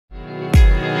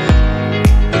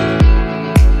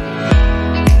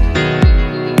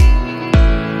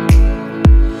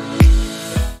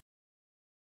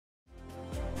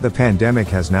The pandemic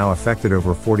has now affected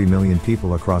over 40 million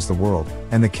people across the world,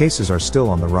 and the cases are still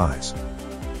on the rise.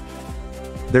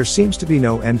 There seems to be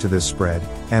no end to this spread,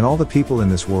 and all the people in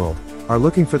this world are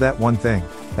looking for that one thing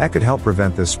that could help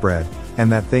prevent this spread,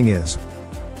 and that thing is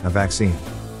a vaccine.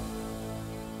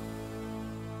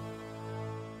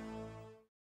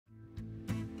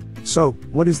 So,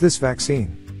 what is this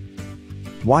vaccine?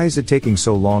 Why is it taking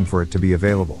so long for it to be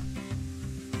available?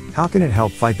 How can it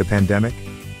help fight the pandemic?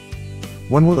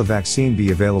 When will a vaccine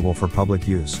be available for public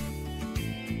use?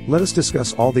 Let us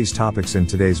discuss all these topics in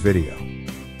today's video.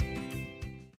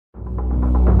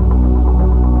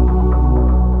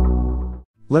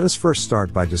 Let us first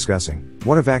start by discussing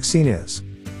what a vaccine is.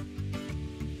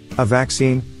 A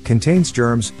vaccine contains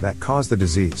germs that cause the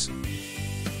disease.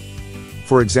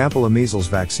 For example, a measles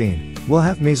vaccine will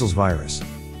have measles virus.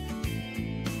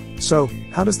 So,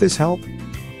 how does this help?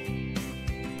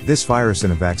 This virus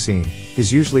in a vaccine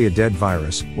is usually a dead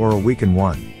virus or a weakened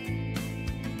one.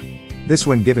 This,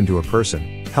 when given to a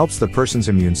person, helps the person's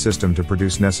immune system to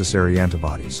produce necessary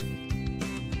antibodies.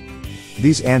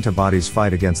 These antibodies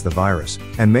fight against the virus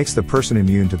and makes the person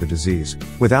immune to the disease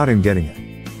without him getting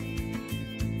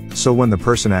it. So when the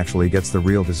person actually gets the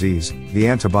real disease, the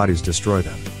antibodies destroy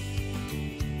them.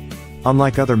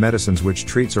 Unlike other medicines which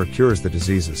treats or cures the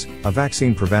diseases, a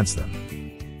vaccine prevents them.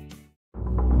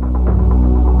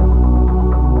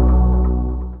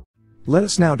 Let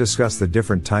us now discuss the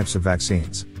different types of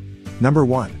vaccines. Number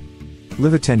 1.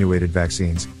 Live attenuated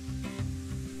vaccines.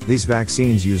 These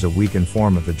vaccines use a weakened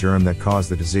form of the germ that caused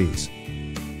the disease.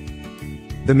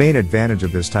 The main advantage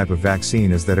of this type of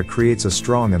vaccine is that it creates a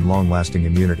strong and long-lasting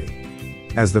immunity,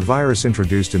 as the virus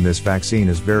introduced in this vaccine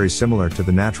is very similar to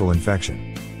the natural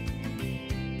infection.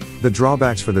 The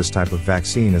drawbacks for this type of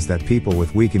vaccine is that people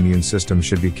with weak immune systems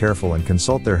should be careful and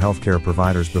consult their healthcare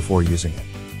providers before using it.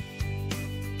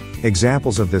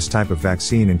 Examples of this type of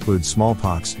vaccine include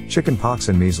smallpox, chickenpox,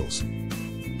 and measles.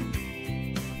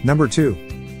 Number 2.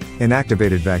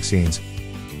 Inactivated vaccines.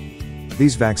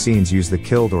 These vaccines use the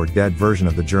killed or dead version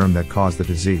of the germ that caused the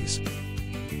disease.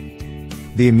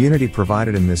 The immunity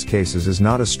provided in this case is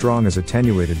not as strong as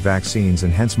attenuated vaccines,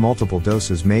 and hence multiple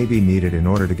doses may be needed in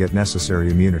order to get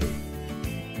necessary immunity.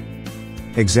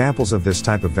 Examples of this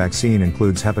type of vaccine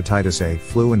includes hepatitis A,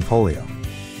 flu, and polio.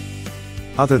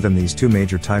 Other than these two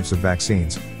major types of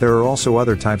vaccines, there are also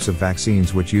other types of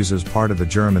vaccines which uses part of the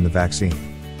germ in the vaccine.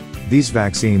 These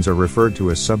vaccines are referred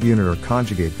to as subunit or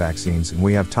conjugate vaccines, and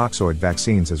we have toxoid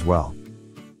vaccines as well.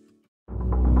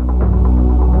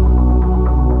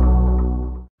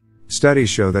 Studies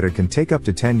show that it can take up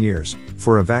to 10 years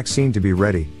for a vaccine to be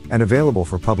ready and available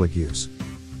for public use.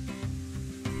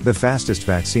 The fastest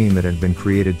vaccine that had been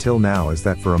created till now is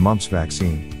that for a mumps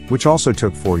vaccine, which also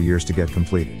took 4 years to get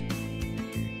completed.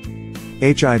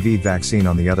 HIV vaccine,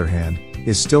 on the other hand,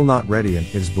 is still not ready, and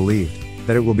it is believed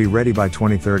that it will be ready by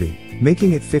 2030,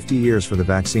 making it 50 years for the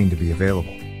vaccine to be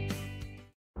available.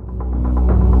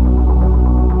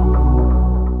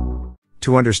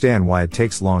 To understand why it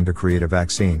takes long to create a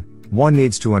vaccine, one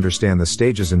needs to understand the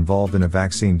stages involved in a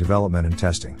vaccine development and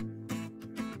testing.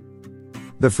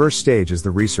 The first stage is the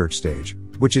research stage,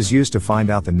 which is used to find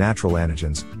out the natural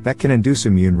antigens that can induce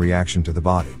immune reaction to the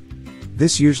body.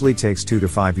 This usually takes 2 to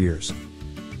 5 years.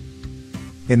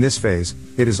 In this phase,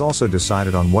 it is also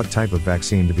decided on what type of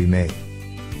vaccine to be made.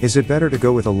 Is it better to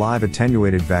go with a live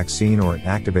attenuated vaccine or an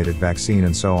activated vaccine,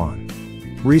 and so on?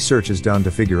 Research is done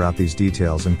to figure out these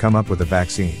details and come up with a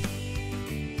vaccine.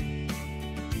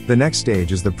 The next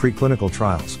stage is the preclinical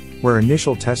trials, where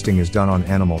initial testing is done on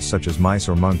animals such as mice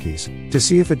or monkeys, to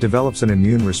see if it develops an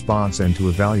immune response and to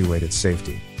evaluate its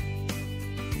safety.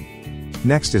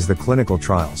 Next is the clinical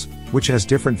trials, which has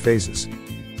different phases.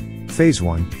 Phase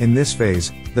 1, in this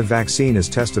phase, the vaccine is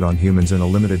tested on humans in a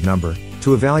limited number,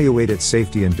 to evaluate its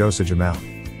safety and dosage amount.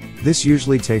 This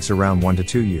usually takes around 1 to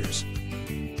 2 years.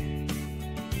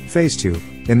 Phase 2,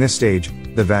 in this stage,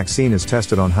 the vaccine is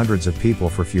tested on hundreds of people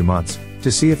for a few months, to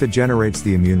see if it generates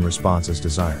the immune response as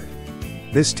desired.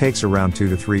 This takes around 2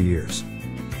 to 3 years.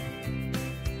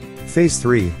 Phase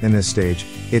 3, in this stage,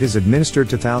 it is administered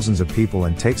to thousands of people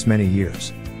and takes many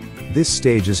years. This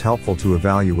stage is helpful to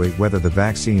evaluate whether the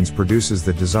vaccines produces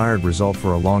the desired result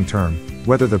for a long term,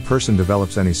 whether the person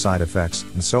develops any side effects,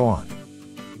 and so on.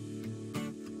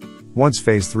 Once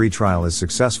Phase 3 trial is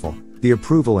successful, the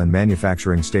approval and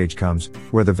manufacturing stage comes,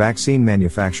 where the vaccine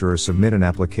manufacturers submit an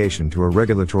application to a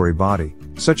regulatory body,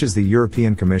 such as the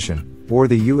European Commission, or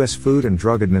the US Food and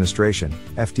Drug Administration,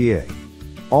 FDA.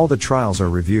 All the trials are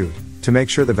reviewed, to make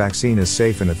sure the vaccine is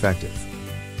safe and effective.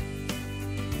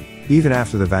 Even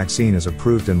after the vaccine is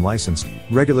approved and licensed,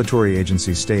 regulatory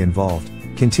agencies stay involved,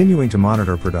 continuing to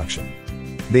monitor production.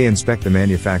 They inspect the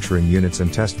manufacturing units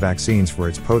and test vaccines for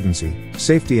its potency,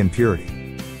 safety and purity.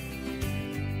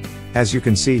 As you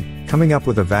can see, coming up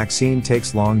with a vaccine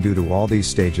takes long due to all these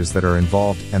stages that are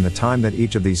involved and the time that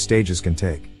each of these stages can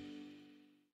take.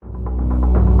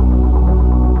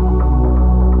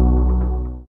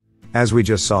 As we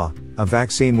just saw, a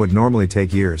vaccine would normally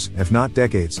take years, if not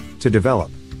decades, to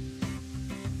develop.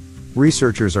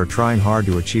 Researchers are trying hard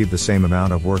to achieve the same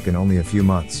amount of work in only a few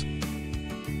months.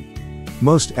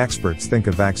 Most experts think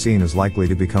a vaccine is likely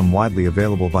to become widely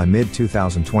available by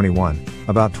mid-2021,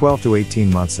 about 12 to 18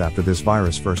 months after this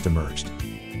virus first emerged.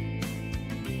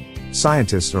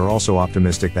 Scientists are also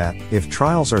optimistic that, if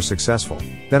trials are successful,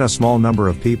 then a small number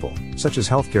of people, such as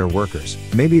healthcare workers,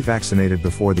 may be vaccinated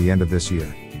before the end of this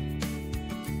year.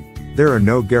 There are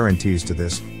no guarantees to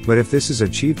this, but if this is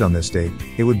achieved on this date,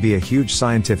 it would be a huge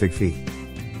scientific feat.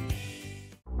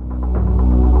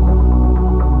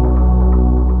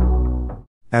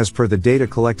 As per the data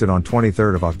collected on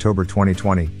 23rd of October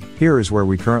 2020, here is where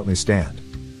we currently stand.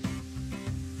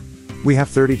 We have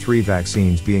 33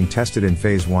 vaccines being tested in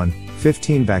Phase 1,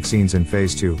 15 vaccines in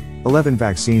Phase 2, 11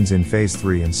 vaccines in Phase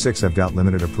 3 and 6 have got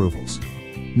limited approvals.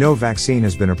 No vaccine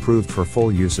has been approved for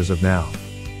full use as of now.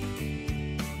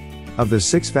 Of the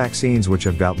 6 vaccines which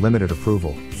have got limited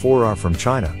approval, 4 are from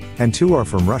China, and 2 are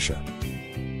from Russia.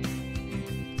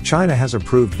 China has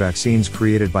approved vaccines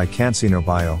created by CanSino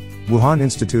Bio, Wuhan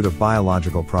Institute of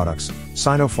Biological Products,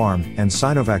 Sinopharm, and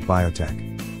Sinovac Biotech.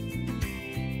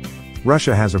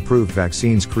 Russia has approved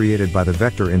vaccines created by the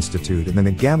Vector Institute and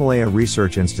the Gamaleya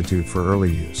Research Institute for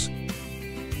early use.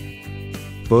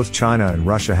 Both China and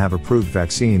Russia have approved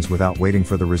vaccines without waiting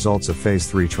for the results of Phase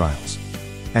 3 trials.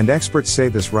 And experts say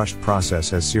this rushed process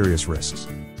has serious risks.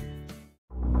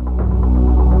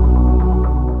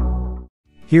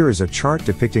 Here is a chart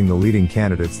depicting the leading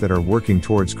candidates that are working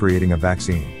towards creating a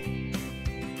vaccine.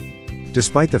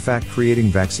 Despite the fact creating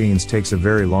vaccines takes a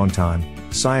very long time,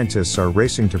 scientists are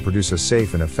racing to produce a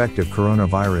safe and effective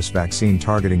coronavirus vaccine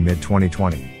targeting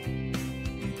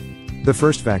mid-2020. The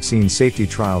first vaccine safety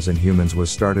trials in humans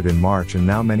was started in March and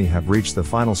now many have reached the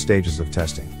final stages of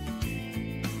testing.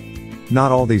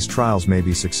 Not all these trials may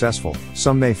be successful,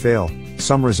 some may fail,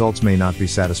 some results may not be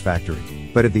satisfactory,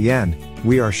 but at the end,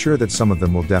 we are sure that some of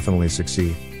them will definitely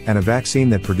succeed, and a vaccine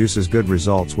that produces good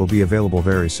results will be available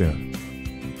very soon.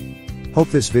 Hope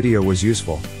this video was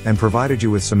useful, and provided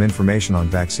you with some information on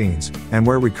vaccines, and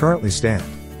where we currently stand.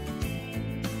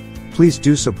 Please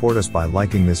do support us by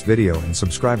liking this video and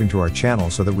subscribing to our channel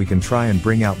so that we can try and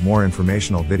bring out more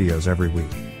informational videos every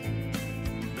week.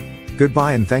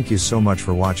 Goodbye and thank you so much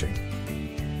for watching.